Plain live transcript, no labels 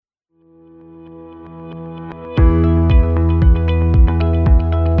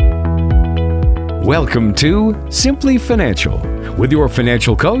Welcome to Simply Financial with your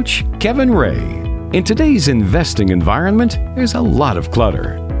financial coach, Kevin Ray. In today's investing environment, there's a lot of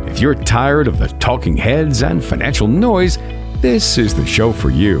clutter. If you're tired of the talking heads and financial noise, this is the show for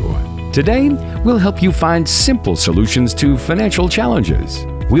you. Today, we'll help you find simple solutions to financial challenges.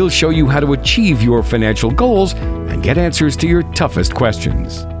 We'll show you how to achieve your financial goals and get answers to your toughest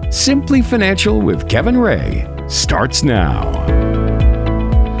questions. Simply Financial with Kevin Ray starts now.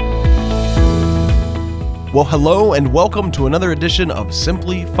 Well, hello and welcome to another edition of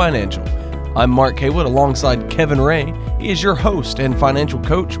Simply Financial. I'm Mark Haywood alongside Kevin Ray. He is your host and financial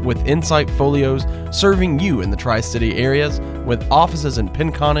coach with Insight Folios, serving you in the Tri-City areas with offices in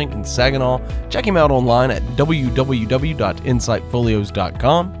Pinconning and Saginaw. Check him out online at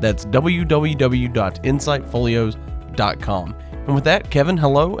www.insightfolios.com. That's www.insightfolios.com. And with that, Kevin,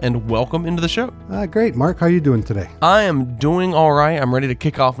 hello and welcome into the show. Great. Mark, how are you doing today? I am doing all right. I'm ready to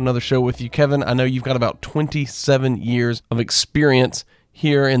kick off another show with you, Kevin. I know you've got about 27 years of experience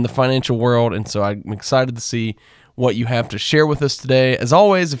here in the financial world, and so I'm excited to see what you have to share with us today. As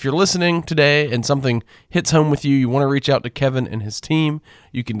always, if you're listening today and something hits home with you, you want to reach out to Kevin and his team,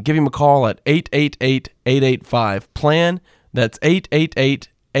 you can give him a call at 888-885-PLAN. That's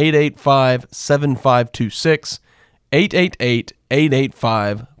 888-885-7526.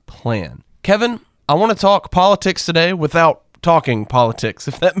 888-885-PLAN. Kevin, I want to talk politics today without talking politics,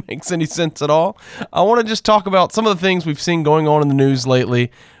 if that makes any sense at all. I want to just talk about some of the things we've seen going on in the news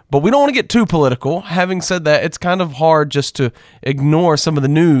lately, but we don't want to get too political. Having said that, it's kind of hard just to ignore some of the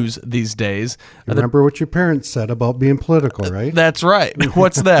news these days. Remember what your parents said about being political, right? That's right.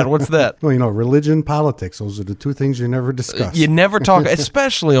 What's that? What's that? Well, religion, politics, those are the two things you never discuss. You never talk,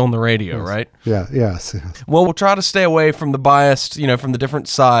 especially on the radio, yes. Right? Yes. Well, we'll try to stay away from the biased, from the different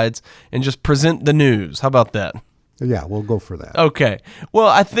sides and just present the news. How about that? Yeah, we'll go for that. Okay. Well,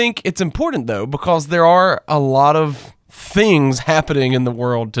 I think it's important, though, because there are a lot of things happening in the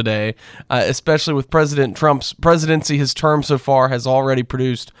world today, especially with President Trump's presidency. His term so far has already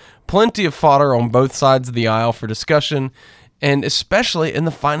produced plenty of fodder on both sides of the aisle for discussion, and especially in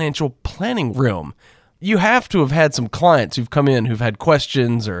the financial planning realm. You have to have had some clients who've come in who've had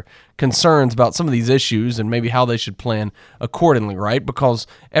questions or concerns about some of these issues and maybe how they should plan accordingly, right? Because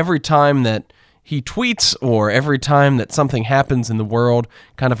every time that he tweets or every time that something happens in the world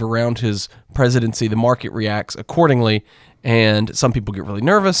kind of around his presidency, the market reacts accordingly, and some people get really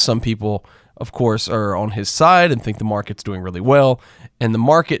nervous. Some people, of course, are on his side and think the market's doing really well, and the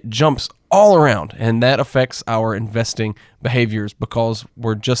market jumps all around, and that affects our investing behaviors because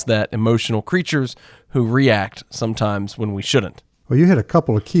we're just that emotional creatures who react sometimes when we shouldn't. Well, you hit a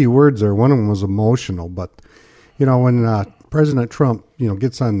couple of key words there. One of them was emotional, but, when President Trump,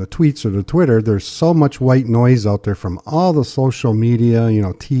 gets on the tweets or the Twitter, there's so much white noise out there from all the social media,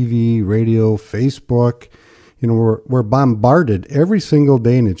 TV, radio, Facebook. We're bombarded every single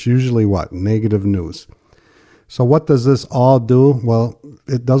day, and it's usually negative news. So what does this all do? Well,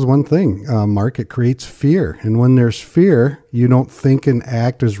 it does one thing, Mark. It creates fear. And when there's fear, you don't think and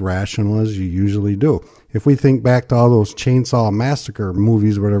act as rational as you usually do. If we think back to all those Chainsaw Massacre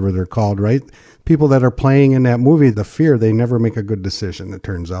movies, whatever they're called, right? People that are playing in that movie, the fear, they never make a good decision, it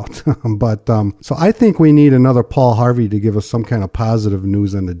turns out. But so I think we need another Paul Harvey to give us some kind of positive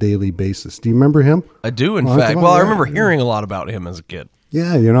news on a daily basis. Do you remember him? I do, in fact. Well, I remember hearing a lot about him as a kid.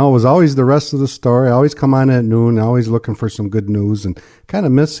 Yeah, it was always the rest of the story. I always come on at noon, always looking for some good news, and kind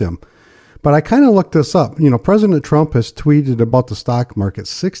of miss him. But I kind of looked this up. President Trump has tweeted about the stock market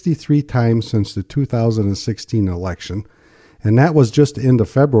 63 times since the 2016 election. And that was just the end of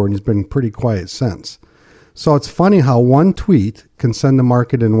February, and he's been pretty quiet since. So it's funny how one tweet can send the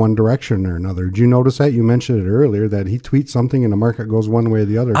market in one direction or another. Did you notice that? You mentioned it earlier, that he tweets something and the market goes one way or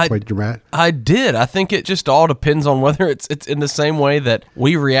the other. Quite dramatic. I did. I think it just all depends on whether it's in the same way that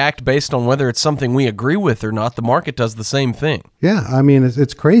we react based on whether it's something we agree with or not. The market does the same thing. Yeah,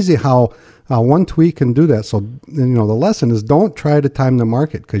 it's crazy how one tweet can do that. So, the lesson is don't try to time the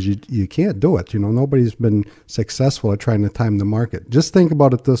market because you can't do it. Nobody's been successful at trying to time the market. Just think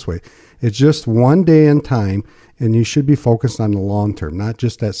about it this way. It's just one day in time, and you should be focused on the long term, not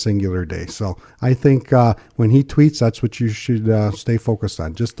just that singular day. So I think when he tweets, that's what you should stay focused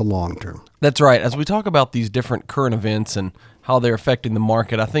on, just the long term. That's right. As we talk about these different current events and how they're affecting the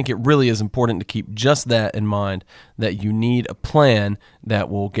market, I think it really is important to keep just that in mind, that you need a plan that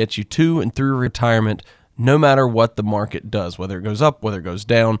will get you to and through retirement no matter what the market does, whether it goes up, whether it goes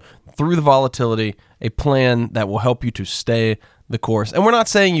down, through the volatility, a plan that will help you to stay the course. And we're not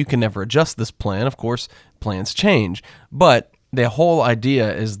saying you can never adjust this plan. Of course, plans change. But the whole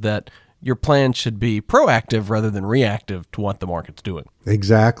idea is that your plan should be proactive rather than reactive to what the market's doing.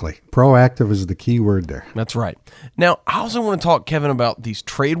 Exactly. Proactive is the key word there. That's right. Now, I also want to talk, Kevin, about these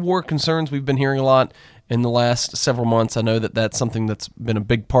trade war concerns we've been hearing a lot in the last several months. I know that that's something that's been a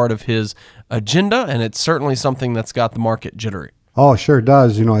big part of his agenda, and it's certainly something that's got the market jittery. Oh, it sure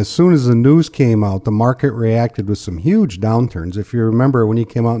does. As soon as the news came out, the market reacted with some huge downturns. If you remember when he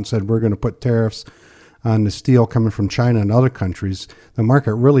came out and said, we're going to put tariffs on the steel coming from China and other countries, the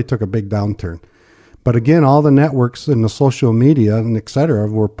market really took a big downturn. But again, all the networks and the social media and et cetera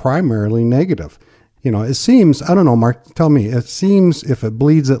were primarily negative. It seems, I don't know, Mark, tell me, it seems if it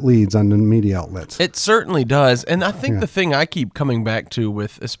bleeds, it leads on the media outlets. It certainly does. And I think the thing I keep coming back to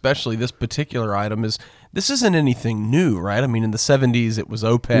with especially this particular item is this isn't anything new, right? I mean, in the 70s, it was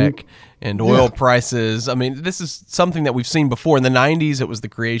OPEC and oil prices. I mean, this is something that we've seen before. In the 90s, it was the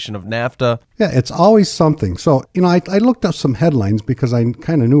creation of NAFTA. Yeah, it's always something. So, I looked up some headlines because I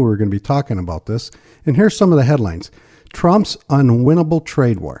kind of knew we were going to be talking about this. And here's some of the headlines. Trump's unwinnable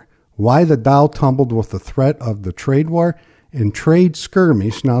trade war. Why the Dow tumbled with the threat of the trade war and trade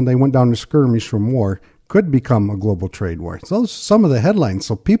skirmish. Now they went down to skirmish from war, could become a global trade war. So those are some of the headlines.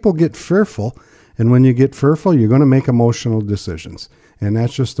 So people get fearful. And when you get fearful, you're going to make emotional decisions. And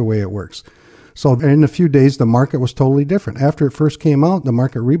that's just the way it works. So in a few days, the market was totally different. After it first came out, the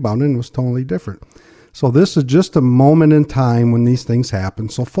market rebounded and was totally different. So this is just a moment in time when these things happen.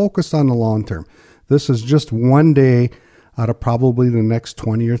 So focus on the long term. This is just one day out of probably the next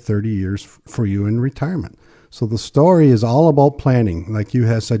 20 or 30 years for you in retirement. So the story is all about planning, like you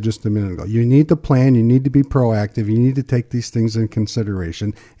had said just a minute ago. You need to plan, you need to be proactive, you need to take these things in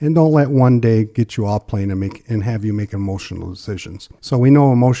consideration, and don't let one day get you off plan and have you make emotional decisions. So we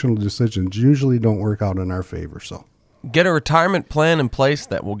know emotional decisions usually don't work out in our favor. So get a retirement plan in place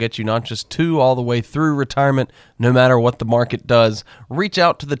that will get you not just to all the way through retirement, no matter what the market does. Reach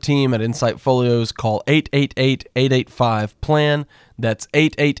out to the team at Insight Folios. Call 888-885-PLAN. That's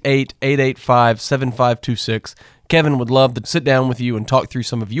 888-885-7526. Kevin would love to sit down with you and talk through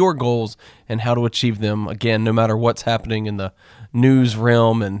some of your goals and how to achieve them. Again, no matter what's happening in the news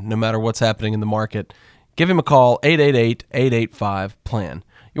realm and no matter what's happening in the market, give him a call, 888-885-PLAN.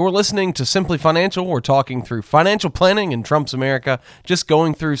 You're listening to Simply Financial. We're talking through financial planning in Trump's America, just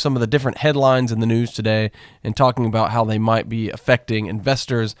going through some of the different headlines in the news today and talking about how they might be affecting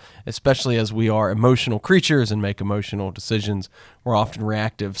investors, especially as we are emotional creatures and make emotional decisions. We're often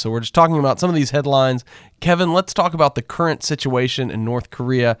reactive. So we're just talking about some of these headlines. Kevin, let's talk about the current situation in North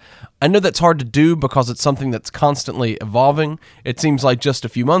Korea. I know that's hard to do because it's something that's constantly evolving. It seems like just a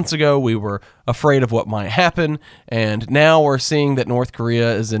few months ago we were afraid of what might happen, and now we're seeing that North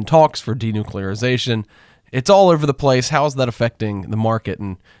Korea is in talks for denuclearization. It's all over the place. How is that affecting the market,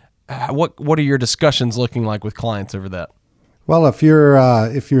 and what are your discussions looking like with clients over that? Well, if you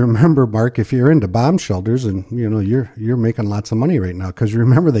remember, Mark, if you're into bomb shelters, and you're making lots of money right now, because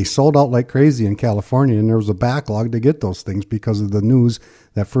remember they sold out like crazy in California, and there was a backlog to get those things because of the news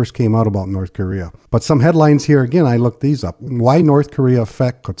that first came out about North Korea. But some headlines here again, I looked these up. Why North Korea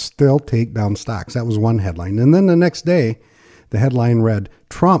effect could still take down stocks. That was one headline, and then the next day, the headline read,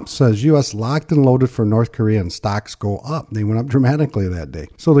 Trump says U.S. locked and loaded for North Korea and stocks go up. They went up dramatically that day.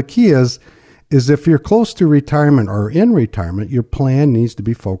 So the key is if you're close to retirement or in retirement, your plan needs to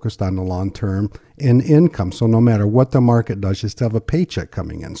be focused on the long term and income. So no matter what the market does, you still have a paycheck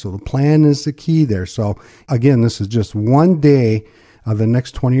coming in. So the plan is the key there. So again, this is just one day of the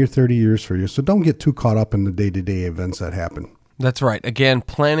next 20 or 30 years for you. So don't get too caught up in the day-to-day events that happen. That's right. Again,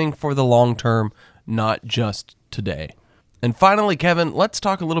 planning for the long term, not just today. And finally, Kevin, let's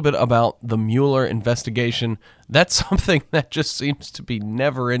talk a little bit about the Mueller investigation. That's something that just seems to be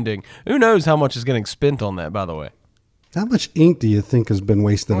never-ending. Who knows how much is getting spent on that, by the way? How much ink do you think has been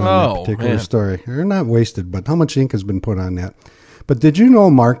wasted on that particular story? Or not wasted, but how much ink has been put on that? But did you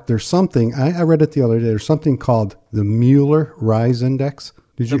know, Mark, there's something, I read it the other day, there's something called the Mueller Rise Index.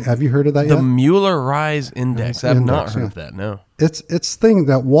 Have you heard of that yet? The Mueller Rise Index. I've not heard of that, no. It's thing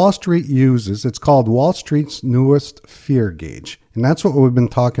that Wall Street uses. It's called Wall Street's newest fear gauge. And that's what we've been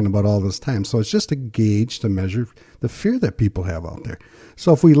talking about all this time. So it's just a gauge to measure the fear that people have out there.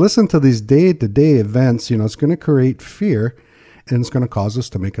 So if we listen to these day-to-day events, it's going to create fear, and it's going to cause us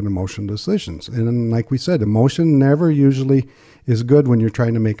to make an emotional decisions. And like we said, emotion never usually is good when you're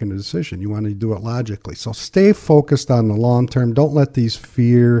trying to make a decision. You want to do it logically. So stay focused on the long term. Don't let these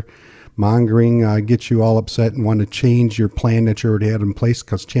fear mongering get you all upset and want to change your plan that you already had in place,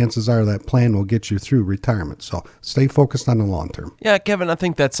 because chances are that plan will get you through retirement. So stay focused on the long term. Yeah, Kevin, I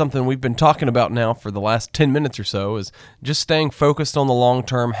think that's something we've been talking about now for the last 10 minutes or so, is just staying focused on the long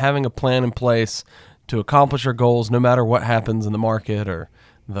term, having a plan in place to accomplish our goals no matter what happens in the market or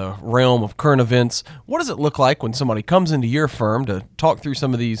the realm of current events. What does it look like when somebody comes into your firm to talk through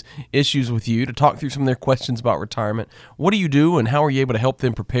some of these issues with you, to talk through some of their questions about retirement? What do you do, and how are you able to help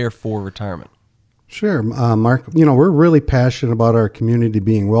them prepare for retirement? Sure, Mark. We're really passionate about our community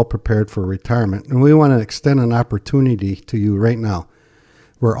being well prepared for retirement, and we want to extend an opportunity to you right now.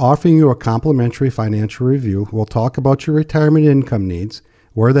 We're offering you a complimentary financial review. We'll talk about your retirement income needs,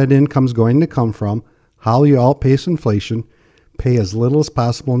 where that income's going to come from, how you outpace inflation, pay as little as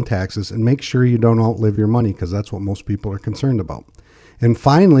possible in taxes, and make sure you don't outlive your money, because that's what most people are concerned about. And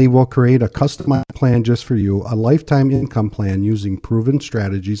finally, we'll create a customized plan just for you, a lifetime income plan using proven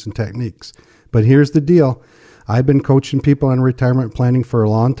strategies and techniques. But here's the deal. I've been coaching people on retirement planning for a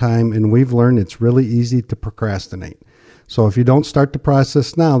long time, and we've learned it's really easy to procrastinate. So if you don't start the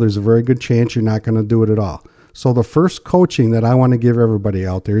process now, there's a very good chance you're not going to do it at all. So the first coaching that I want to give everybody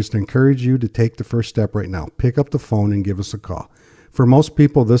out there is to encourage you to take the first step right now. Pick up the phone and give us a call. For most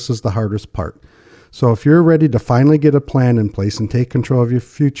people, this is the hardest part. So if you're ready to finally get a plan in place and take control of your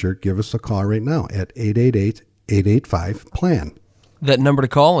future, give us a call right now at 888-885-PLAN. That number to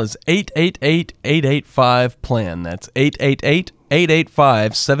call is 888-885-PLAN. That's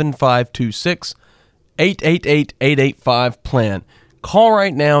 888-885-7526, 888-885-PLAN. Call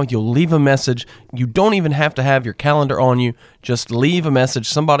right now. You'll leave a message. You don't even have to have your calendar on you. Just leave a message.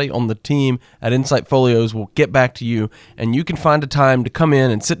 Somebody on the team at Insight Folios will get back to you, and you can find a time to come in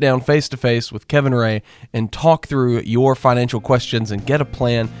and sit down face-to-face with Kevin Ray and talk through your financial questions and get a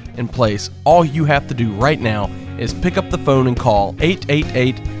plan in place. All you have to do right now is pick up the phone and call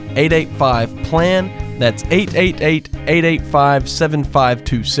 888-885-PLAN. That's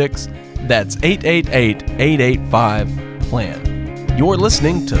 888-885-7526. That's 888-885-PLAN. You're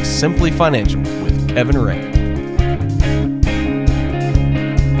listening to Simply Financial with Kevin Ray.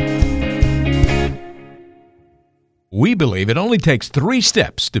 We believe it only takes 3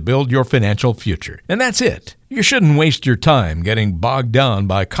 steps to build your financial future, and that's it. You shouldn't waste your time getting bogged down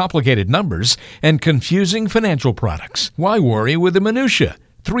by complicated numbers and confusing financial products. Why worry with the minutia?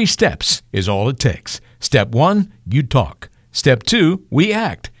 3 steps is all it takes. Step 1, you talk. Step 2, we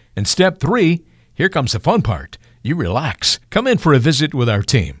act. And step 3, here comes the fun part. You relax. Come in for a visit with our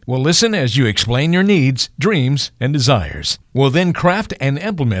team. We'll listen as you explain your needs, dreams, and desires. We'll then craft and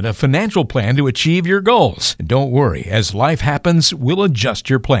implement a financial plan to achieve your goals. And don't worry, as life happens, we'll adjust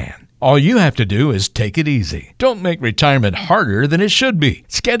your plan. All you have to do is take it easy. Don't make retirement harder than it should be.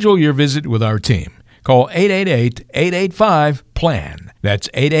 Schedule your visit with our team. Call 888-885-PLAN. That's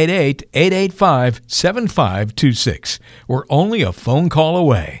 888-885-7526. We're only a phone call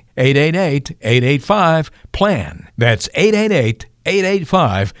away. 888-885-PLAN. That's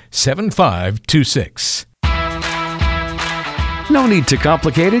 888-885-7526. No need to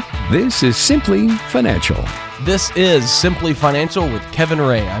complicate it. This is Simply Financial. This is Simply Financial with Kevin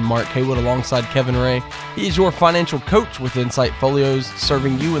Ray. I'm Mark Haywood alongside Kevin Ray. He is your financial coach with Insight Folios,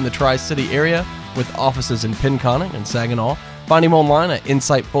 serving you in the Tri-City area with offices in Pinconning and Saginaw. Find him online at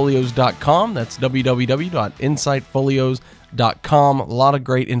insightfolios.com. That's www.insightfolios.com. A lot of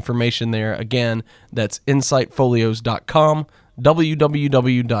great information there. Again, that's insightfolios.com,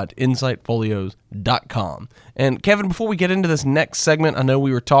 www.insightfolios.com. And Kevin, before we get into this next segment, I know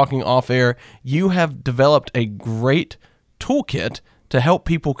we were talking off air, you have developed a great toolkit to help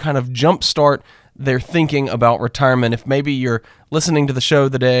people kind of jumpstart their thinking about retirement. If maybe you're listening to the show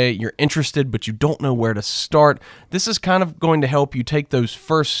today, you're interested, but you don't know where to start, this is kind of going to help you take those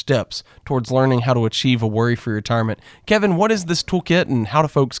first steps towards learning how to achieve a worry-free retirement. Kevin, what is this toolkit and how do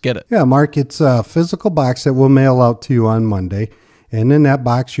folks get it? Yeah, Mark, it's a physical box that we'll mail out to you on Monday. And in that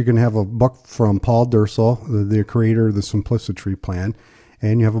box, you're going to have a book from Paul Dursel, the creator of the Simplicity Plan.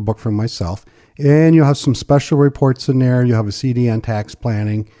 And you have a book from myself. And you'll have some special reports in there. You'll have a CD on tax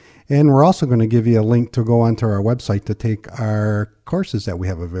planning. And we're also going to give you a link to go onto our website to take our courses that we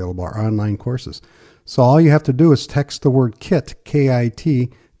have available, our online courses. So all you have to do is text the word KIT, K-I-T,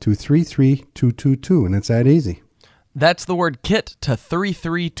 to 33222, and it's that easy. That's the word KIT to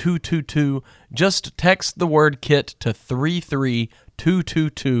 33222. Just text the word KIT to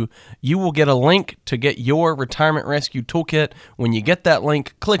 33222. You will get a link to get your Retirement Rescue Toolkit. When you get that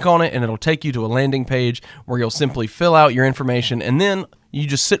link, click on it, and it'll take you to a landing page where you'll simply fill out your information, and then you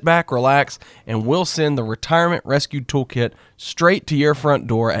just sit back, relax, and we'll send the Retirement Rescue Toolkit straight to your front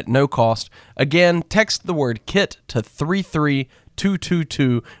door at no cost. Again, text the word KIT to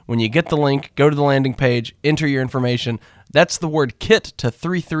 33222. When you get the link, go to the landing page, enter your information. That's the word KIT to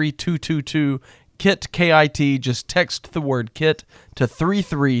 33222. KIT, K-I-T, just text the word KIT to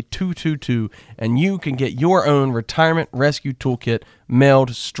 33222, and you can get your own Retirement Rescue Toolkit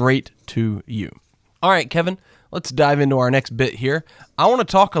mailed straight to you. All right, Kevin, let's dive into our next bit here. I want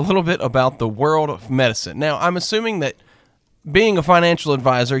to talk a little bit about the world of medicine. Now, I'm assuming that being a financial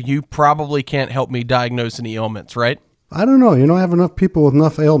advisor, you probably can't help me diagnose any ailments, right? I don't know. I have enough people with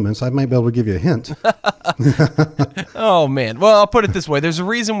enough ailments. I might be able to give you a hint. Oh, man. Well, I'll put it this way. There's a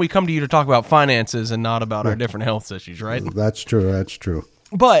reason we come to you to talk about finances and not about our different health issues, right? That's true. That's true.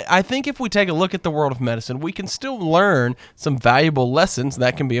 But I think if we take a look at the world of medicine, we can still learn some valuable lessons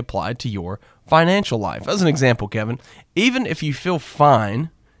that can be applied to your financial life. As an example, Kevin, even if you feel fine,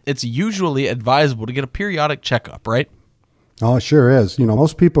 it's usually advisable to get a periodic checkup, right? Oh, it sure is.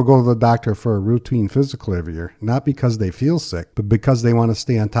 Most people go to the doctor for a routine physical every year, not because they feel sick, but because they want to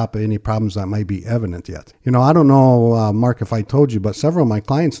stay on top of any problems that might be evident yet. I don't know, Mark, if I told you, but several of my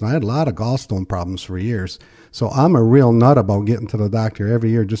clients, and I had a lot of gallstone problems for years. So I'm a real nut about getting to the doctor every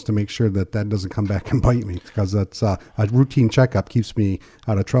year just to make sure that doesn't come back and bite me, because that's a routine checkup keeps me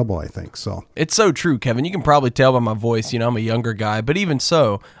out of trouble, I think. So it's so true, Kevin. You can probably tell by my voice, I'm a younger guy, but even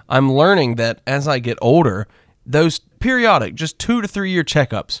so, I'm learning that as I get older, those periodic, just 2 to 3 year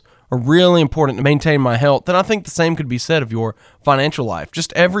checkups are really important to maintain my health. And I think the same could be said of your financial life.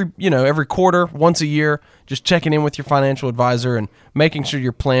 Just every quarter, once a year, just checking in with your financial advisor and making sure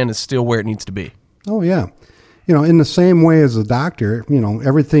your plan is still where it needs to be. Oh, yeah. In the same way as a doctor,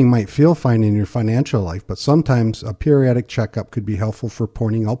 everything might feel fine in your financial life, but sometimes a periodic checkup could be helpful for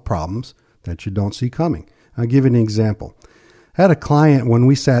pointing out problems that you don't see coming. I'll give you an example. I had a client, when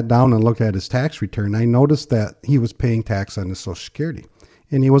we sat down and looked at his tax return, I noticed that he was paying tax on his Social Security,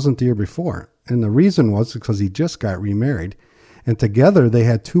 and he wasn't the year before. And the reason was because he just got remarried, and together they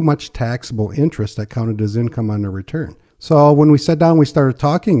had too much taxable interest that counted as income on their return. So when we sat down, we started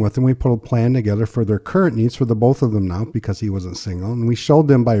talking with them. We put a plan together for their current needs for the both of them now, because he wasn't single. And we showed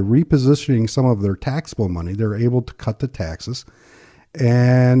them by repositioning some of their taxable money, they're able to cut the taxes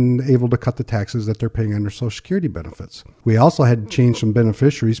and able to cut the taxes that they're paying on their Social Security benefits. We also had to change some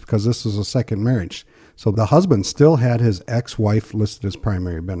beneficiaries because this was a second marriage. So the husband still had his ex-wife listed as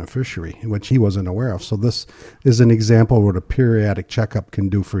primary beneficiary, which he wasn't aware of. So this is an example of what a periodic checkup can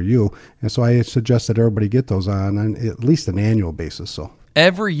do for you. And so I suggest that everybody get those on at least an annual basis. So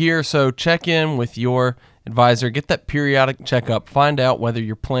every year or so, check in with your advisor, get that periodic checkup, find out whether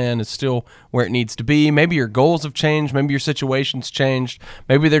your plan is still where it needs to be. Maybe your goals have changed, maybe your situation's changed,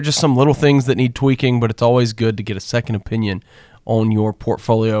 maybe they're just some little things that need tweaking, but it's always good to get a second opinion on your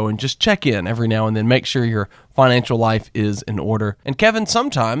portfolio and just check in every now and then. Make sure your financial life is in order. And Kevin,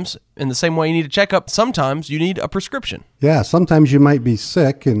 sometimes, in the same way you need a checkup, sometimes you need a prescription. Yeah, sometimes you might be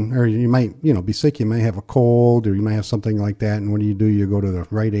sick, or you might, be sick. You might have a cold, or you might have something like that. And what do? You go to the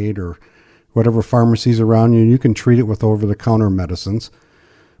Rite Aid or whatever pharmacies around you. You can treat it with over-the-counter medicines.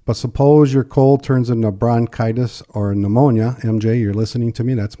 But suppose your cold turns into bronchitis or pneumonia. MJ, you're listening to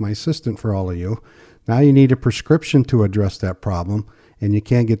me. That's my assistant for all of you. Now you need a prescription to address that problem, and you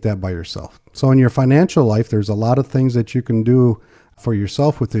can't get that by yourself. So in your financial life, there's a lot of things that you can do for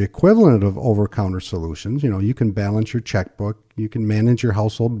yourself with the equivalent of over-counter solutions. You can balance your checkbook, you can manage your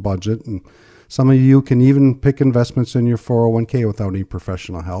household budget, and some of you can even pick investments in your 401k without any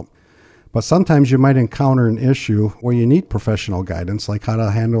professional help. But sometimes you might encounter an issue where you need professional guidance, like how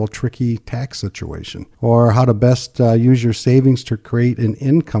to handle a tricky tax situation, or how to best use your savings to create an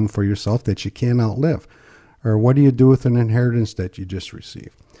income for yourself that you can't outlive, or what do you do with an inheritance that you just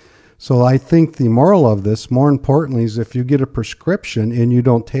received. So I think the moral of this, more importantly, is if you get a prescription and you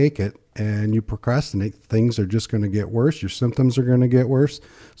don't take it and you procrastinate, things are just going to get worse. Your symptoms are going to get worse.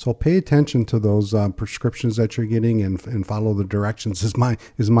 So pay attention to those prescriptions that you're getting and follow the directions is my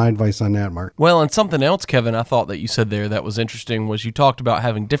advice on that, Mark. Well, and something else, Kevin, I thought that you said there that was interesting was you talked about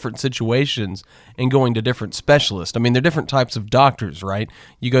having different situations and going to different specialists. I mean, they're different types of doctors, right?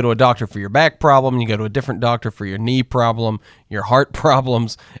 You go to a doctor for your back problem, you go to a different doctor for your knee problem, your heart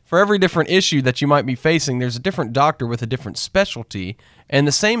problems. For every different issue that you might be facing, there's a different doctor with a different specialty, and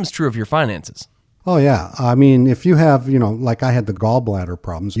the same is true of your finances. Oh, yeah. I mean, if you have, like I had the gallbladder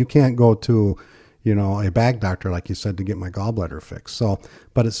problems, you can't go to, a back doctor, like you said, to get my gallbladder fixed. So,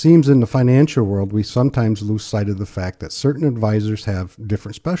 but it seems in the financial world, we sometimes lose sight of the fact that certain advisors have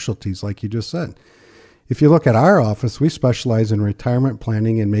different specialties, like you just said. If you look at our office, we specialize in retirement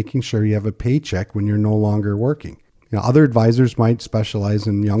planning and making sure you have a paycheck when you're no longer working. Other advisors might specialize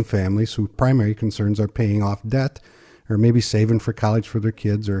in young families whose primary concerns are paying off debt, or maybe saving for college for their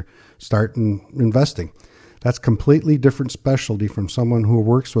kids, or starting investing. That's completely different specialty from someone who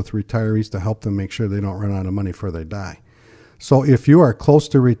works with retirees to help them make sure they don't run out of money before they die. So if you are close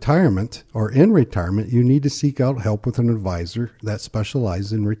to retirement or in retirement, you need to seek out help with an advisor that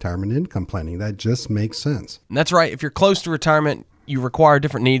specializes in retirement income planning. That just makes sense. And that's right. If you're close to retirement, you require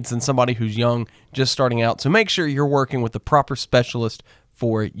different needs than somebody who's young, just starting out. So make sure you're working with the proper specialist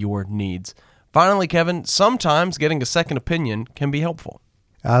for your needs. Finally, Kevin, sometimes getting a second opinion can be helpful.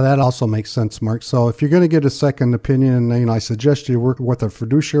 That also makes sense, Mark. So if you're going to get a second opinion, I suggest you work with a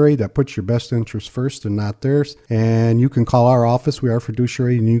fiduciary that puts your best interest first and not theirs. And you can call our office. We are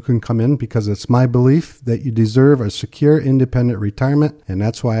fiduciary, and you can come in because it's my belief that you deserve a secure, independent retirement. And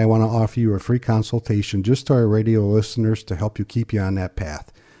that's why I want to offer you a free consultation just to our radio listeners to help you keep you on that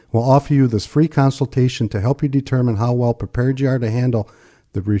path. We'll offer you this free consultation to help you determine how well prepared you are to handle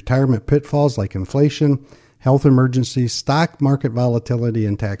the retirement pitfalls like inflation, health emergencies, stock market volatility,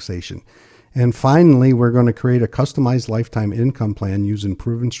 and taxation. And finally, we're going to create a customized lifetime income plan using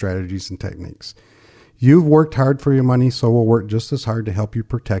proven strategies and techniques. You've worked hard for your money, so we'll work just as hard to help you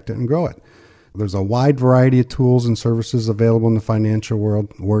protect it and grow it. There's a wide variety of tools and services available in the financial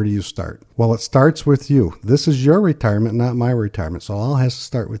world. Where do you start? Well, it starts with you. This is your retirement, not my retirement, so all has to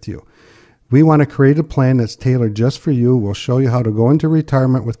start with you. We want to create a plan that's tailored just for you. We'll show you how to go into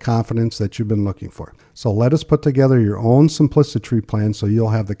retirement with confidence that you've been looking for. So let us put together your own simplicity plan so you'll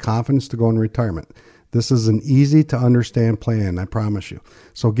have the confidence to go in retirement. This is an easy to understand plan, I promise you.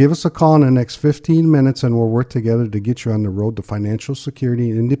 So give us a call in the next 15 minutes and we'll work together to get you on the road to financial security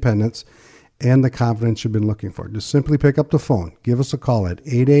and independence and the confidence you've been looking for. Just simply pick up the phone. Give us a call at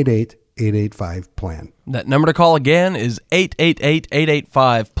 888-885-PLAN. That number to call again is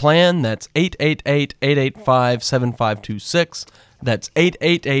 888-885-PLAN. That's 888-885-7526. That's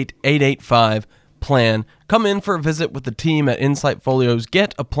 888-885-PLAN. Come in for a visit with the team at Insight Folios.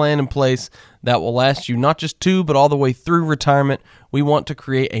 Get a plan in place that will last you not just to, but all the way through retirement. We want to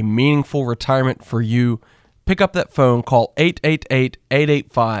create a meaningful retirement for you. Pick up that phone, call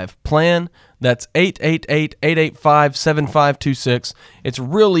 888-885-PLAN. That's 888-885-7526. It's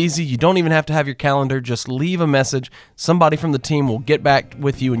real easy. You don't even have to have your calendar. Just leave a message. Somebody from the team will get back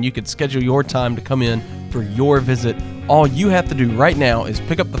with you and you can schedule your time to come in for your visit. All you have to do right now is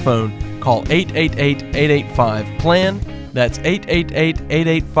pick up the phone, call 888-885-PLAN. That's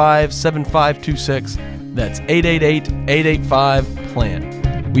 888-885-7526. That's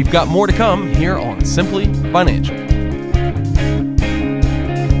 888-885-PLAN. We've got more to come here on Simply Financial.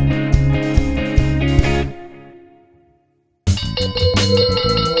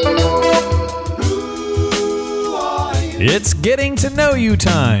 It's getting to know you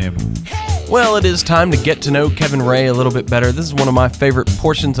time. Well, it is time to get to know Kevin Ray a little bit better. This is one of my favorite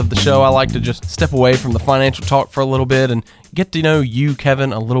portions of the show. I like to just step away from the financial talk for a little bit and get to know you,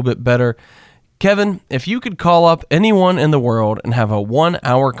 Kevin, a little bit better. Kevin, if you could call up anyone in the world and have a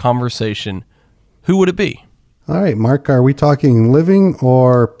 1-hour conversation, who would it be? All right, Mark, are we talking living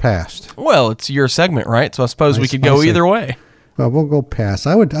or past? Well, it's your segment, right? So I suppose we could go either way. Well, we'll go past.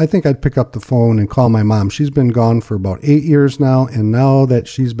 I think I'd pick up the phone and call my mom. She's been gone for about 8 years now, and now that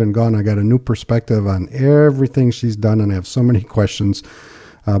she's been gone, I got a new perspective on everything she's done, and I have so many questions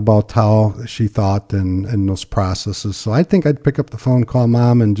about how she thought and those processes. So I think I'd pick up the phone, call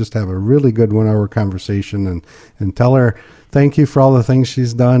Mom, and just have a really good 1-hour conversation and tell her thank you for all the things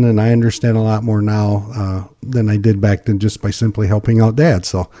she's done, and I understand a lot more now than I did back then just by simply helping out Dad.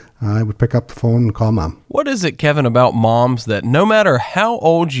 So I would pick up the phone and call Mom. What is it, Kevin, about moms that no matter how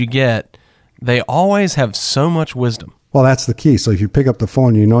old you get, they always have so much wisdom? Well, that's the key. So if you pick up the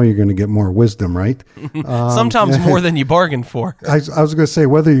phone, you know you're going to get more wisdom, right? Sometimes more than you bargained for. I was going to say,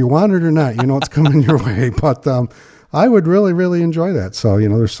 whether you want it or not, you know it's coming your way. But I would really, really enjoy that. So,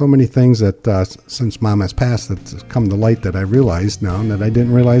 there's so many things that since Mom has passed that's come to light that I realized now and that I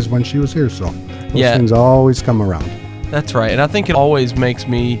didn't realize when she was here. So those things always come around. That's right. And I think it always makes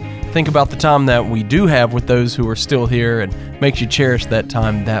me think about the time that we do have with those who are still here and makes you cherish that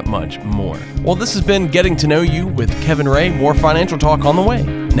time that much more. Well, this has been Getting to Know You with Kevin Ray. More financial talk on the way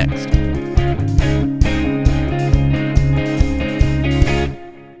next.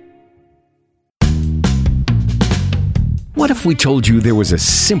 What if we told you there was a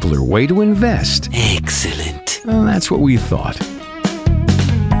simpler way to invest? Excellent. Well, that's what we thought.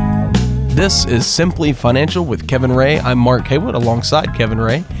 This is Simply Financial with Kevin Ray. I'm Mark Haywood alongside Kevin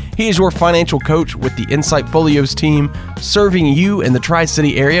Ray. He is your financial coach with the Insight Folios team, serving you in the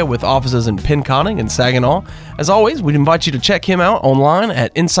Tri-City area with offices in Pinconning and Saginaw. As always, we'd invite you to check him out online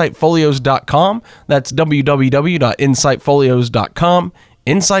at insightfolios.com. That's www.insightfolios.com.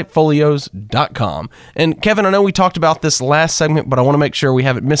 insightfolios.com. And Kevin, I know we talked about this last segment, but I want to make sure we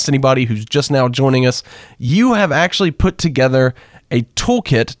haven't missed anybody who's just now joining us. You have actually put together a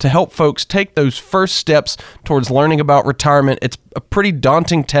toolkit to help folks take those first steps towards learning about retirement. It's a pretty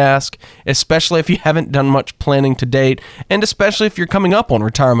daunting task, especially if you haven't done much planning to date, and especially if you're coming up on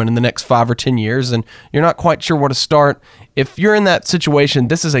retirement in the next 5 or 10 years and you're not quite sure where to start. If you're in that situation,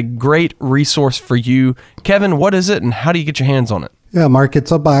 this is a great resource for you. Kevin, what is it and how do you get your hands on it? Yeah, Mark,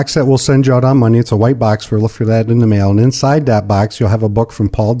 it's a box that we'll send you out on Monday. It's a white box. We'll look for that in the mail. And inside that box, you'll have a book from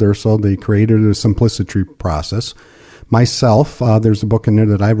Paul Durso, the creator of the Simplicity Process. Myself, there's a book in there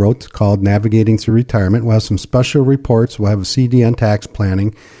that I wrote called Navigating Through Retirement. We'll have some special reports. We'll have a CD on tax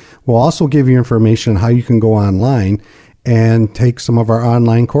planning. We'll also give you information on how you can go online and take some of our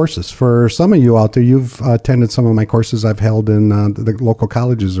online courses. For some of you out there, you've attended some of my courses I've held in the local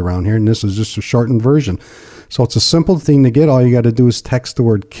colleges around here, and this is just a shortened version. So it's a simple thing to get. All you got to do is text the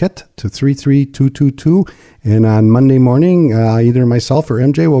word KIT to 33222, and on Monday morning, either myself or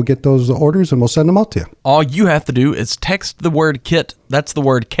MJ will get those orders and we'll send them out to you. All you have to do is text the word KIT, that's the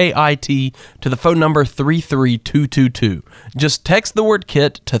word KIT, to the phone number 33222. Just text the word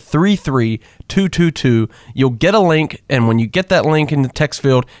KIT to 33222. You'll get a link, and when you get that link in the text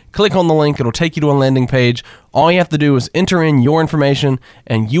field, click on the link. It'll take you to a landing page. All you have to do is enter in your information,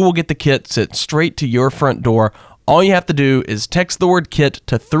 and you will get the kit sent straight to your front door. All you have to do is text the word KIT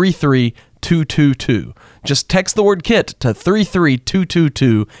to 33222. Just text the word KIT to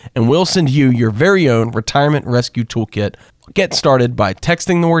 33222, and we'll send you your very own Retirement Rescue Toolkit. Get started by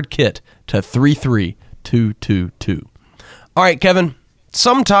texting the word KIT to 33222. All right, Kevin,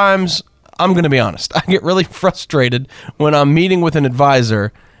 sometimes, I'm going to be honest, I get really frustrated when I'm meeting with an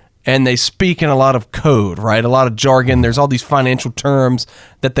advisor and they speak in a lot of code, right? A lot of jargon. There's all these financial terms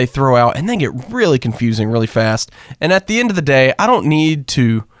that they throw out, and they get really confusing really fast. And at the end of the day, I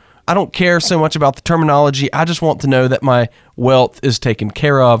don't care so much about the terminology. I just want to know that my wealth is taken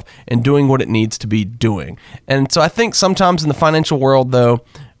care of and doing what it needs to be doing. And so I think sometimes in the financial world, though,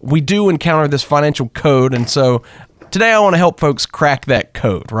 we do encounter this financial code. And so today I want to help folks crack that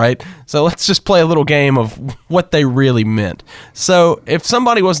code, right? So let's just play a little game of what they really meant. So if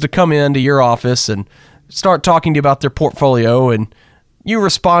somebody was to come into your office and start talking to you about their portfolio, and you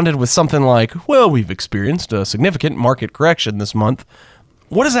responded with something like, well, we've experienced a significant market correction this month,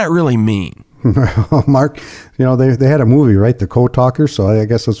 what does that really mean? Mark, they had a movie, right? The Code Talker. So I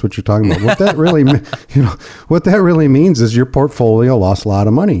guess that's what you're talking about. What that really, what that really means is your portfolio lost a lot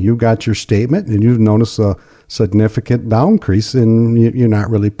of money. You got your statement and you've noticed a significant downcrease, and you're not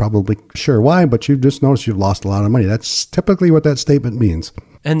really probably sure why, but you just noticed you've lost a lot of money. That's typically what that statement means.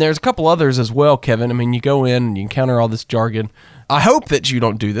 And there's a couple others as well, Kevin. I mean, you go in and you encounter all this jargon. I hope that you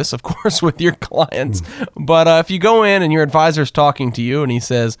don't do this, of course, with your clients. But if you go in and your advisor's talking to you and he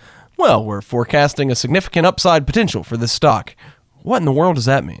says, well, we're forecasting a significant upside potential for this stock, what in the world does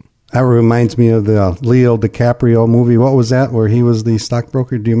that mean? That reminds me of the Leo DiCaprio movie. What was that, where he was the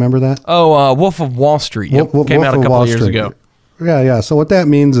stockbroker? Do you remember that? Oh, Wolf of Wall Street. Yep. Came out a couple of years ago. Yeah. So what that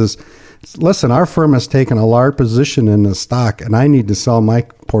means is, listen, our firm has taken a large position in the stock, and I need to sell my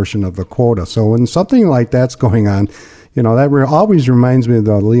portion of the quota. So when something like that's going on, that always reminds me of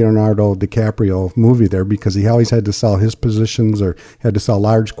the Leonardo DiCaprio movie there, because he always had to sell his positions or had to sell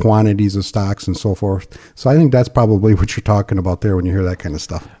large quantities of stocks and so forth. So I think that's probably what you're talking about there when you hear that kind of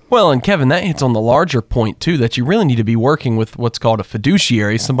stuff. Well, and Kevin, that hits on the larger point, too, that you really need to be working with what's called a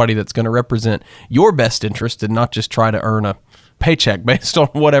fiduciary, somebody that's going to represent your best interest and not just try to earn a paycheck based on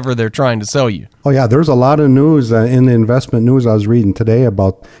whatever they're trying to sell you. Oh, yeah. There's a lot of news in the investment news I was reading today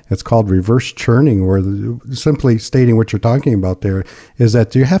about, it's called reverse churning, where simply stating what you're talking about there is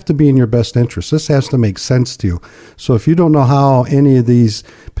that you have to be in your best interest. This has to make sense to you. So if you don't know how any of these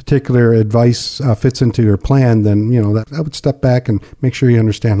particular advice fits into your plan, then, I would step back and make sure you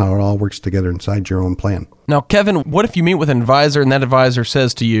understand how it all works together inside your own plan. Now, Kevin, what if you meet with an advisor and that advisor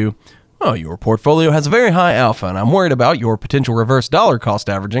says to you, oh, your portfolio has a very high alpha, and I'm worried about your potential reverse dollar cost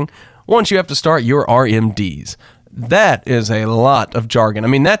averaging once you have to start your RMDs. That is a lot of jargon. I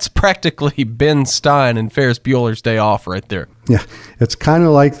mean, that's practically Ben Stein and Ferris Bueller's Day Off right there. Yeah, it's kind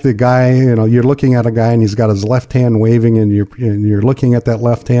of like the guy, you're looking at a guy and he's got his left hand waving, and you're looking at that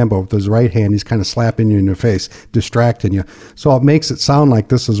left hand, but with his right hand, he's kind of slapping you in your face, distracting you. So it makes it sound like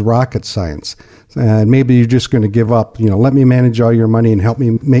this is rocket science. And maybe you're just going to give up, let me manage all your money and help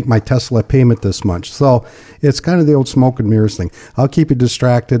me make my Tesla payment this much. So it's kind of the old smoke and mirrors thing. I'll keep you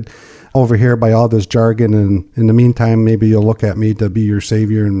distracted over here by all this jargon, and in the meantime, maybe you'll look at me to be your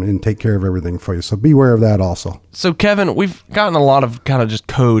savior and take care of everything for you. So beware of that also. So Kevin, we've gotten a lot of kind of just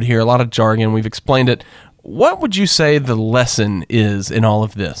code here, a lot of jargon. We've explained it. What would you say the lesson is in all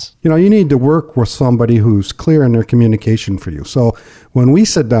of this? You need to work with somebody who's clear in their communication for you. So when we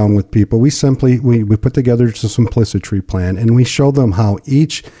sit down with people, we put together just a simplicity plan, and we show them how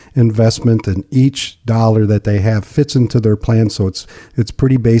each investment and each dollar that they have fits into their plan. So it's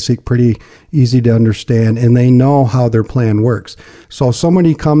pretty basic, pretty easy to understand, and they know how their plan works. So if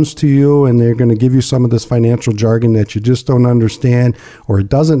somebody comes to you and they're going to give you some of this financial jargon that you just don't understand, or it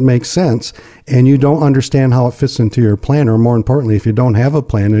doesn't make sense, and you don't understand how it fits into your plan, or more importantly, if you don't have a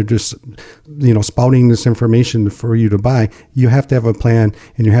plan, they're just spouting this information for you to buy, you have to have a plan,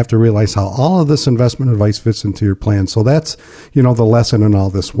 and you have to realize how all of this investment advice fits into your plan. So that's the lesson in all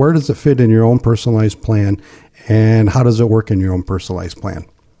this. Where does it fit in your own personalized plan, and how does it work in your own personalized plan?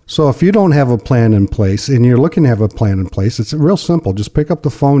 So if you don't have a plan in place and you're looking to have a plan in place, it's real simple. Just pick up the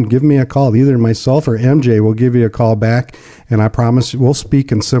phone, give me a call. Either myself or MJ will give you a call back, and I promise we'll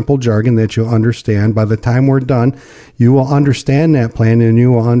speak in simple jargon that you'll understand. By the time we're done, you will understand that plan, and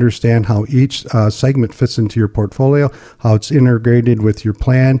you will understand how each segment fits into your portfolio, how it's integrated with your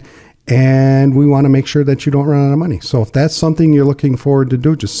plan, and we want to make sure that you don't run out of money. So if that's something you're looking forward to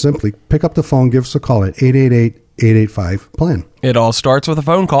do, just simply pick up the phone, give us a call at 888-885-PLAN. It all starts with a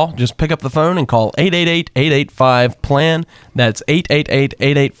phone call. Just pick up the phone and call 888-885-PLAN. That's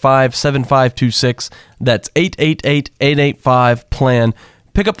 888-885-7526. That's 888-885-PLAN.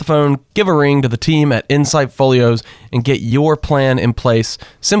 Pick up the phone, give a ring to the team at Insight Folios, and get your plan in place.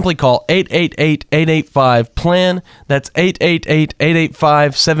 Simply call 888-885-PLAN. That's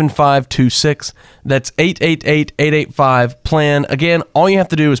 888-885-7526. That's 888-885-PLAN. Again, all you have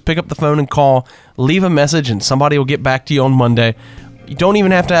to do is pick up the phone and call, leave a message, and somebody will get back to you on Monday. You don't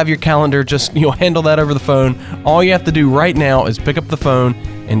even have to have your calendar, just handle that over the phone. All you have to do right now is pick up the phone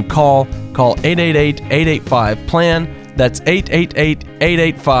and call 888-885-PLAN. That's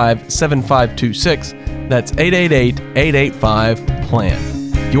 888-885-7526. That's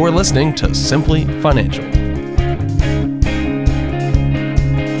 888-885-PLAN. You're listening to Simply Financial.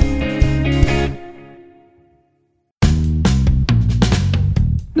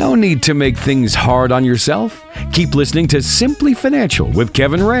 No need to make things hard on yourself. Keep listening to Simply Financial with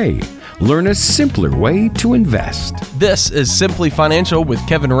Kevin Ray. Learn a simpler way to invest. This is Simply Financial with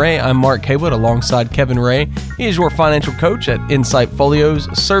Kevin Ray. I'm Mark Haywood alongside Kevin Ray. He is your financial coach at Insight Folios,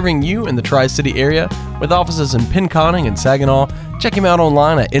 serving you in the Tri-City area with offices in Pinconning and Saginaw. Check him out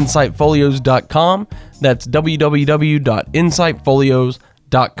online at insightfolios.com. That's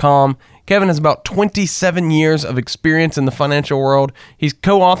www.insightfolios.com. Kevin has about 27 years of experience in the financial world. He's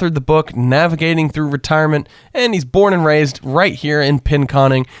co-authored the book Navigating Through Retirement, and he's born and raised right here in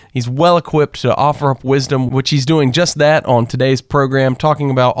Pinconning. He's well equipped to offer up wisdom, which he's doing just that on today's program,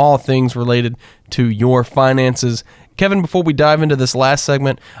 talking about all things related to your finances. Kevin, before we dive into this last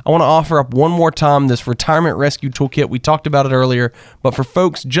segment, I want to offer up one more time this Retirement Rescue Toolkit. We talked about it earlier, but for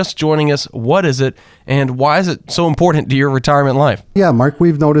folks just joining us, what is it and why is it so important to your retirement life? Yeah, Mark,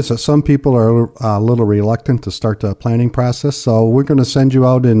 we've noticed that some people are a little reluctant to start the planning process, so we're going to send you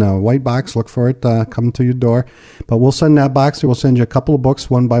out in a white box. Look for it come to your door. But we'll send that box. We'll send you a couple of books,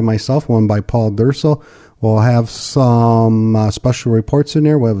 one by myself, one by Paul Durso. We'll have some special reports in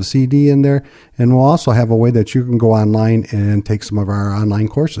there. We'll have a CD in there. And we'll also have a way that you can go online and take some of our online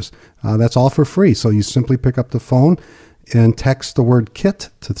courses. That's all for free. So you simply pick up the phone and text the word KIT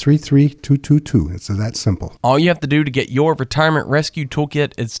to 33222. It's that simple. All you have to do to get your Retirement Rescue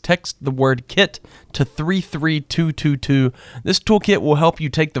Toolkit is text the word KIT to 33222. This toolkit will help you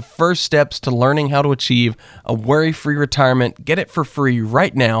take the first steps to learning how to achieve a worry-free retirement. Get it for free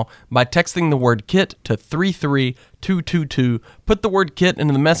right now by texting the word KIT to 33222. Put the word KIT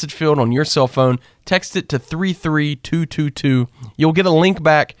into the message field on your cell phone. Text it to 33222. You'll get a link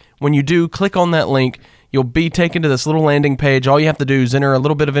back. When you do, click on that link. You'll be taken to this little landing page. All you have to do is enter a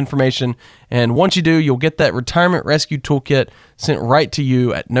little bit of information, and once you do, you'll get that Retirement Rescue Toolkit sent right to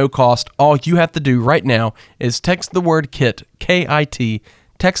you at no cost. All you have to do right now is text the word KIT, K-I-T,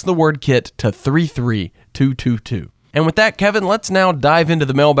 text the word KIT to 33222. And with that, Kevin, let's now dive into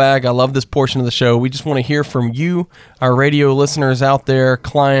the mailbag. I love this portion of the show. We just want to hear from you, our radio listeners out there,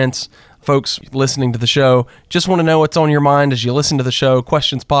 clients, folks listening to the show. Just want to know what's on your mind as you listen to the show.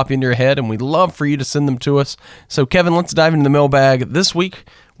 Questions pop into your head, and we'd love for you to send them to us. So, Kevin, let's dive into the mailbag. This week,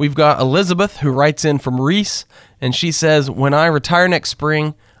 we've got Elizabeth, who writes in from Reese, and she says, when I retire next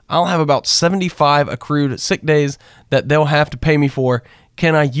spring, I'll have about 75 accrued sick days that they'll have to pay me for.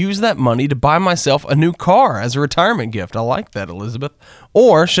 Can I use that money to buy myself a new car as a retirement gift? I like that, Elizabeth.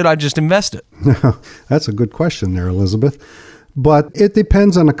 Or should I just invest it? That's a good question there, Elizabeth. But it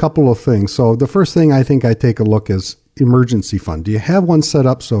depends on a couple of things. So the first thing I think I take a look is emergency fund? Do you have one set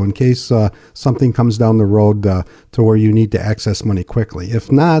up so in case something comes down the road to where you need to access money quickly?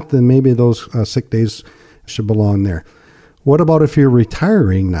 If not, then maybe those sick days should belong there. What about if you're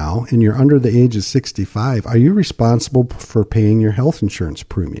retiring now and you're under the age of 65? Are you responsible for paying your health insurance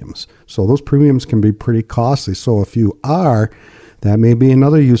premiums? So those premiums can be pretty costly. So if you are, that may be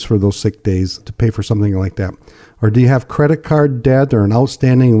another use for those sick days to pay for something like that. Or do you have credit card debt or an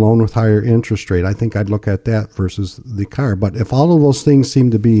outstanding loan with higher interest rate? I think I'd look at that versus the car. But if all of those things seem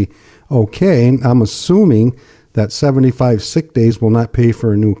to be okay, I'm assuming that 75 sick days will not pay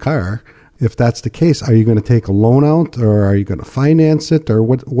for a new car. If that's the case, are you going to take a loan out or are you going to finance it, or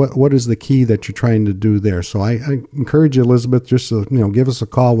what is the key that you're trying to do there? So I encourage you, Elizabeth, just to, give us a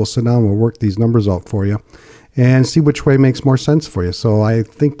call. We'll sit down, we'll work these numbers out for you and see which way makes more sense for you. So I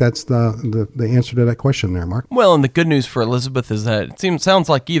think that's the answer to that question there, Mark. Well, and the good news for Elizabeth is that it sounds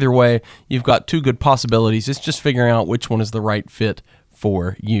like either way, you've got two good possibilities. It's just figuring out which one is the right fit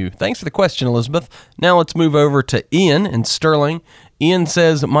for you. Thanks for the question, Elizabeth. Now let's move over to Ian in Sterling. Ian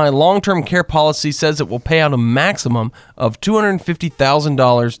says, my long-term care policy says it will pay out a maximum of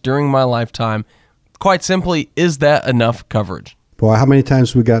 $250,000 during my lifetime. Quite simply, is that enough coverage? Boy, how many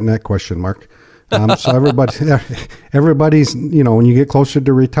times have we gotten that question, Mark? So everybody's, when you get closer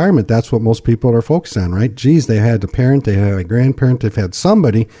to retirement, that's what most people are focused on, right? Geez, they had a parent, they had a grandparent, they've had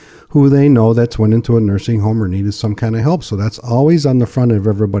somebody who they know that's went into a nursing home or needed some kind of help. So that's always on the front of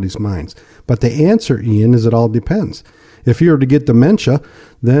everybody's minds. But the answer, Ian, is it all depends. If you were to get dementia,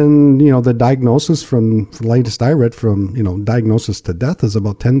 then, the diagnosis from the latest I read from, diagnosis to death is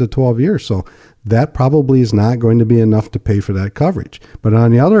about 10 to 12 years. So that probably is not going to be enough to pay for that coverage. But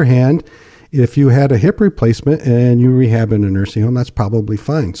on the other hand, if you had a hip replacement and you rehab in a nursing home, that's probably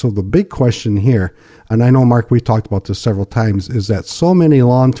fine. So the big question here, and I know, Mark, we talked about this several times, is that so many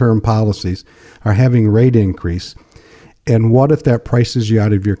long-term policies are having rate increase. And what if that prices you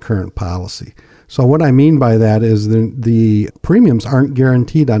out of your current policy? So what I mean by that is the premiums aren't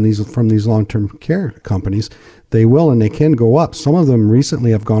guaranteed on from these long-term care companies. They will and they can go up. Some of them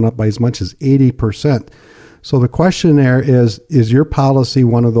recently have gone up by as much as 80%. So the question there is your policy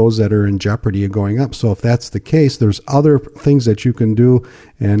one of those that are in jeopardy of going up? So if that's the case, there's other things that you can do,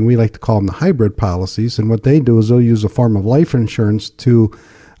 and we like to call them the hybrid policies. And what they do is they'll use a form of life insurance to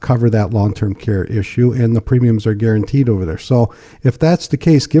cover that long-term care issue, and the premiums are guaranteed over there. So if that's the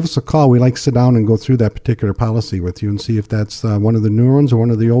case, give us a call. We like to sit down and go through that particular policy with you and see if that's one of the newer ones or one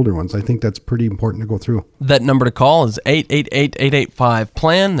of the older ones. I think that's pretty important to go through. That number to call is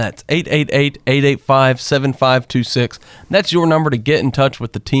 888-885-PLAN. That's 888-885-7526. That's your number to get in touch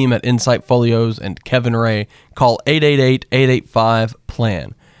with the team at Insight Folios and Kevin Ray. Call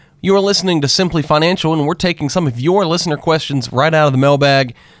 888-885-PLAN. You are listening to Simply Financial, and we're taking some of your listener questions right out of the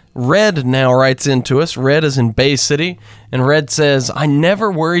mailbag. Red now writes into us. Red is in Bay City, and Red says, I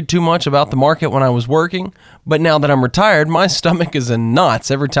never worried too much about the market when I was working, but now that I'm retired, my stomach is in knots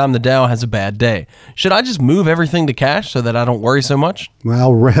every time the Dow has a bad day. Should I just move everything to cash so that I don't worry so much?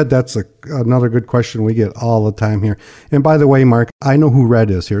 Well, Red, that's another good question we get all the time here. And by the way, Mark, I know who Red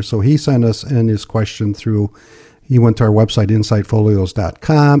is here, so he sent us in his question through. He went to our website,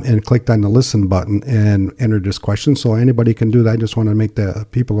 insightfolios.com, and clicked on the listen button and entered this question. So anybody can do that. I just want to make the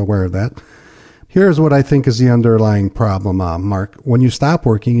people aware of that. Here's what I think is the underlying problem, Mark. When you stop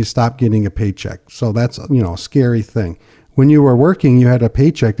working, you stop getting a paycheck. So that's, a scary thing. When you were working, you had a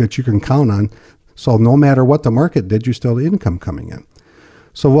paycheck that you can count on. So no matter what the market did, you still had income coming in.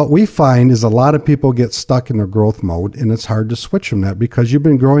 So what we find is a lot of people get stuck in their growth mode, and it's hard to switch from that because you've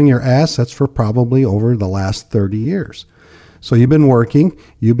been growing your assets for probably over the last 30 years. So you've been working,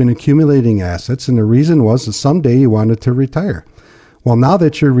 you've been accumulating assets, and the reason was that someday you wanted to retire. Well, now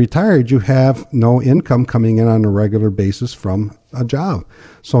that you're retired, you have no income coming in on a regular basis from a job.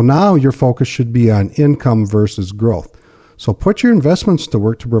 So now your focus should be on income versus growth. So put your investments to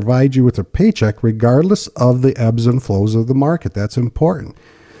work to provide you with a paycheck regardless of the ebbs and flows of the market. That's important.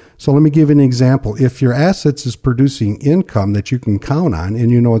 So let me give you an example. If your assets is producing income that you can count on and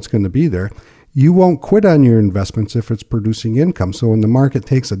you know it's going to be there, you won't quit on your investments if it's producing income. So when the market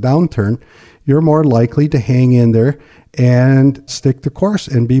takes a downturn, you're more likely to hang in there and stick the course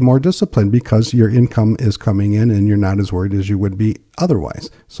and be more disciplined because your income is coming in and you're not as worried as you would be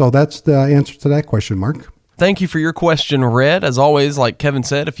otherwise. So that's the answer to that question, Mark. Thank you for your question read. As always, like Kevin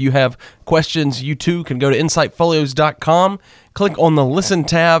said, if you have questions, you too can go to insightfolios.com, click on the Listen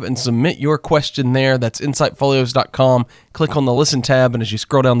tab, and submit your question there. That's insightfolios.com. Click on the Listen tab, and as you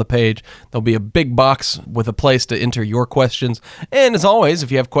scroll down the page, there'll be a big box with a place to enter your questions. And as always,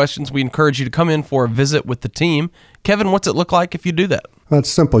 if you have questions, we encourage you to come in for a visit with the team. Kevin, what's it look like if you do that? That's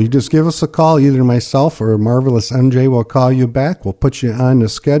simple. You just give us a call. Either myself or Marvelous MJ will call you back. We'll put you on the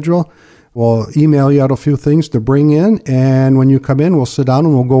schedule. We'll email you out a few things to bring in. And when you come in, we'll sit down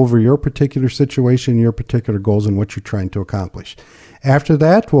and we'll go over your particular situation, your particular goals, and what you're trying to accomplish. After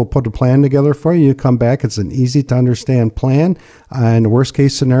that, we'll put a plan together for you. You come back. It's an easy-to-understand plan. And the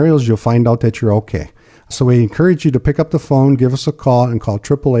worst-case scenarios, you'll find out that you're okay. So we encourage you to pick up the phone, give us a call, and call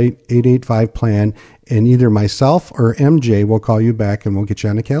 888-885-PLAN, and either myself or MJ will call you back, and we'll get you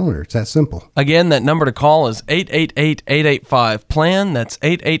on the calendar. It's that simple. Again, that number to call is 888-885-PLAN. That's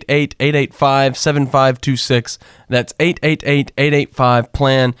 888-885-7526. That's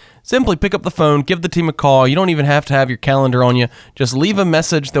 888-885-PLAN. Simply pick up the phone, give the team a call. You don't even have to have your calendar on you. Just leave a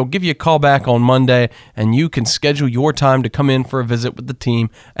message. They'll give you a call back on Monday, and you can schedule your time to come in for a visit with the team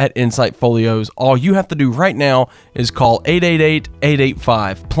at Insight Folios. All you have to do right now is call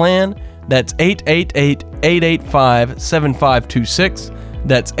 888-885-PLAN. That's 888-885-7526.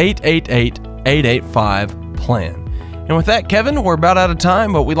 That's 888-885-PLAN. And with that, Kevin, we're about out of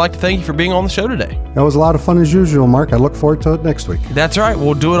time, but we'd like to thank you for being on the show today. That was a lot of fun as usual, Mark. I look forward to it next week. That's right.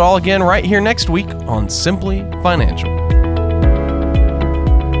 We'll do it all again right here next week on Simply Financial.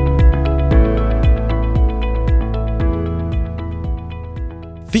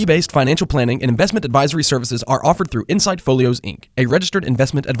 Fee-based financial planning and investment advisory services are offered through Insight Folios, Inc., a registered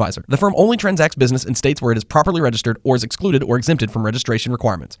investment advisor. The firm only transacts business in states where it is properly registered or is excluded or exempted from registration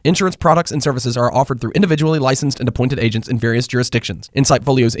requirements. Insurance products and services are offered through individually licensed and appointed agents in various jurisdictions. Insight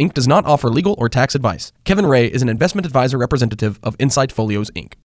Folios, Inc. does not offer legal or tax advice. Kevin Ray is an investment advisor representative of Insight Folios, Inc.